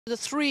The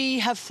three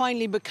have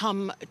finally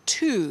become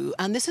two,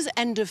 and this is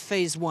end of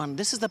phase one.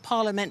 This is the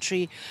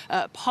parliamentary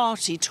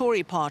party,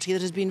 Tory party,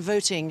 that has been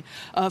voting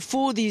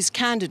for these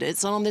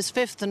candidates. And on this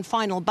fifth and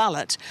final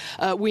ballot,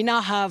 we now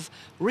have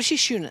Rishi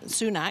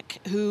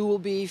Sunak, who will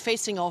be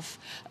facing off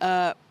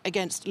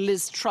against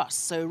Liz Truss.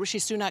 So Rishi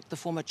Sunak, the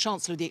former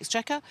Chancellor of the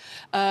Exchequer,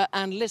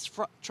 and Liz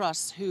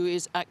Truss, who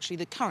is actually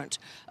the current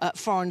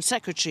Foreign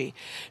Secretary.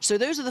 So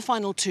those are the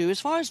final two. As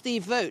far as the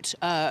vote,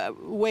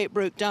 way it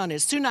broke down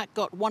is Sunak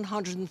got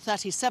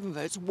 137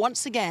 votes.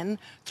 Once again,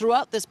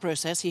 throughout this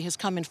process, he has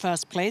come in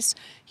first place.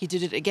 He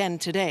did it again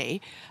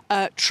today.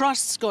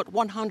 Truss got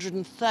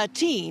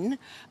 113.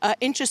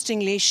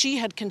 Interestingly, she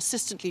had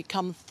consistently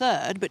come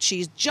third, but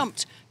she's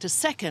jumped to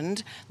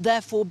second,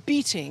 therefore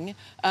beating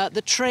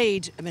the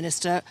Trade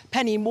Minister,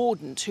 Penny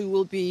Mordaunt, who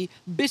will be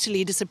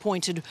bitterly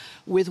disappointed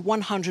with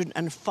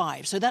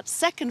 105. So that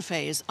second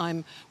phase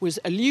I was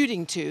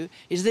alluding to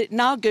is that it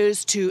now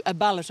goes to a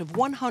ballot of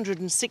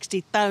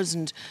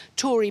 160,000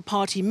 Tory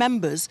party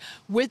members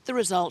with the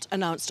result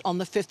announced on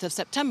the 5th of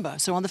September.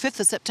 So on the 5th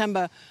of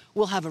September,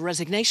 we'll have a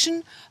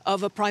resignation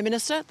of a Prime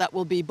Minister. That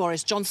will be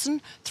Boris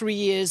Johnson, 3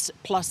 years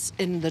plus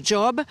in the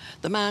job.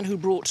 The man who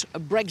brought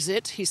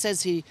Brexit. He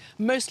says he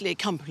mostly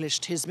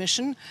accomplished his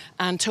mission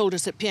and told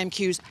us at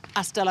PMQ's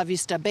Hasta la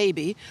vista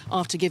baby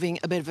after giving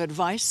a bit of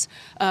advice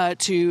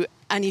to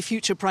any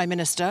future Prime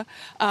Minister.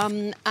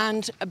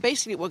 And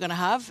basically what we're going to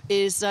have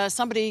is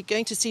somebody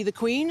going to see the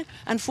Queen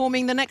and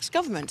forming the next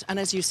government. And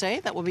as you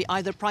say, that will be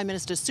either Prime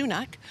Minister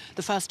Sunak,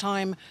 the first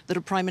time that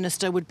a Prime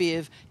Minister would be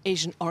of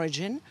Asian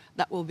origin.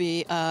 That will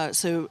be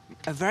so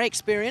a very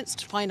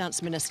experienced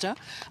finance minister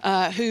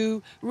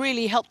who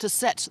really helped to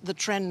set the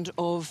trend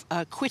of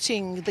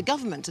quitting the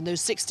government and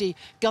those 60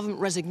 government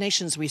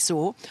resignations we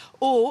saw.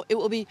 Or it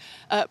will be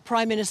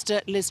Prime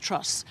Minister Liz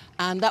Truss.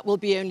 And that will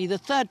be only the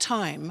third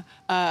time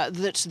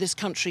that this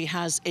country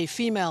has a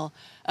female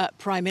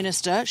Prime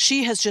Minister.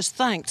 She has just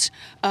thanked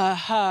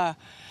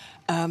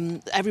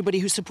everybody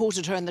who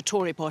supported her in the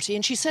Tory party,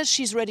 and she says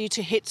she's ready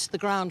to hit the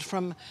ground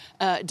from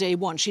day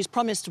one. She's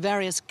promised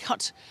various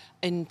cuts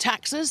in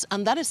taxes,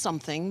 and that is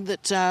something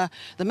that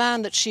the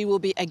man that she will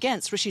be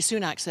against, Rishi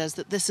Sunak, says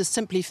that this is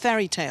simply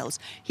fairy tales.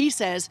 He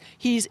says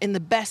he's in the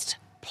best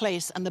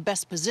place and the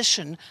best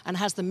position and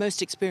has the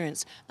most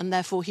experience, and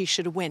therefore he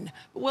should win.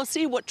 But we'll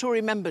see what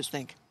Tory members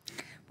think.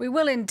 We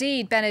will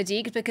indeed,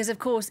 Bénédicte, because, of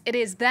course, it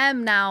is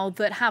them now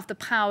that have the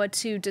power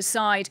to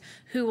decide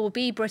who will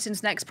be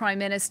Britain's next Prime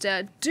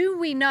Minister. Do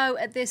we know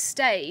at this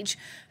stage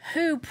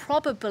who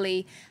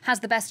probably has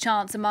the best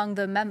chance among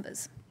the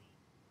members?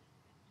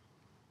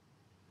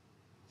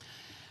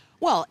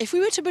 Well, if we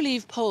were to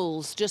believe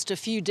polls just a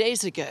few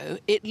days ago,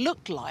 it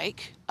looked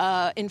like,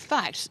 in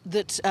fact,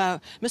 that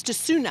Mr.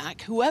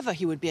 Sunak, whoever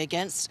he would be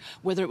against,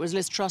 whether it was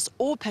Liz Truss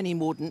or Penny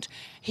Mordaunt,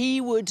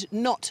 he would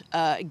not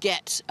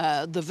get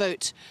the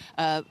vote,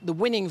 the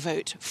winning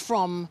vote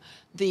from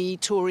the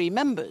Tory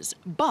members.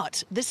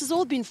 But this has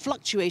all been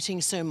fluctuating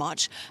so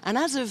much, and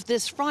as of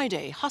this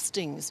Friday,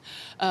 hustings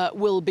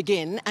will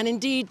begin. And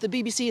indeed, the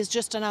BBC has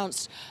just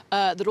announced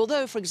that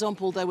although, for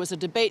example, there was a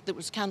debate that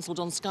was cancelled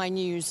on Sky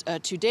News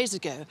 2 days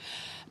ago,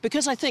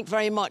 because I think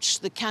very much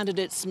the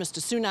candidates, Mr.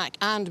 Sunak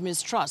and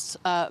Ms. Truss,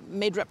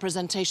 made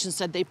representations,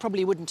 said they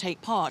probably wouldn't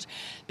take part.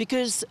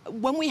 Because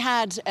when we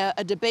had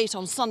a debate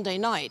on Sunday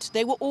night,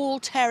 they were all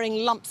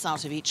tearing lumps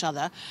out of each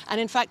other. And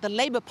in fact, the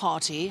Labour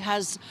Party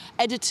has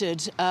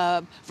edited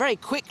very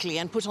quickly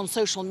and put on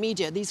social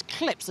media these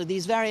clips of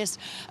these various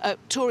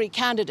Tory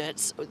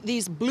candidates,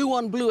 these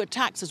blue-on-blue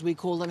attacks, as we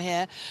call them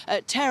here,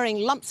 tearing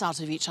lumps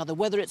out of each other,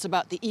 whether it's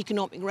about the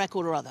economic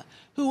record or other.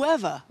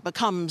 Whoever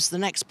becomes the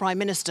next Prime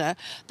Minister,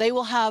 they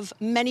will have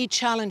many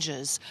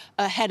challenges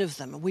ahead of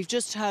them. We've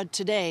just heard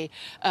today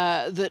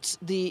that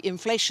the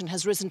inflation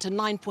has risen to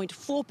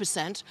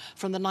 9.4%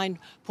 from the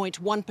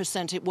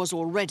 9.1% it was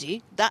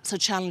already. That's a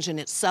challenge in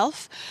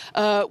itself.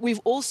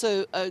 We've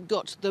also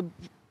got the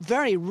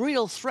very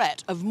real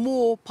threat of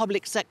more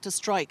public sector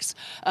strikes.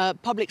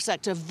 Public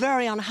sector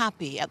very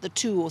unhappy at the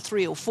 2 or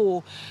 3 or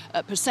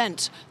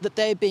 4% that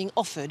they're being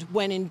offered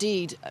when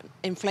indeed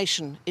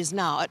inflation is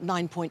now at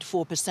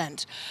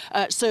 9.4%.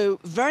 So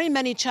very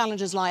many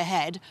challenges lie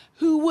ahead.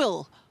 Who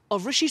will,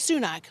 of Rishi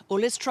Sunak or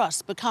Liz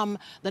Truss, become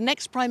the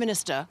next Prime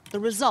Minister? The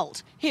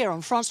result here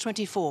on France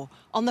 24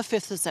 on the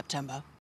 5th of September.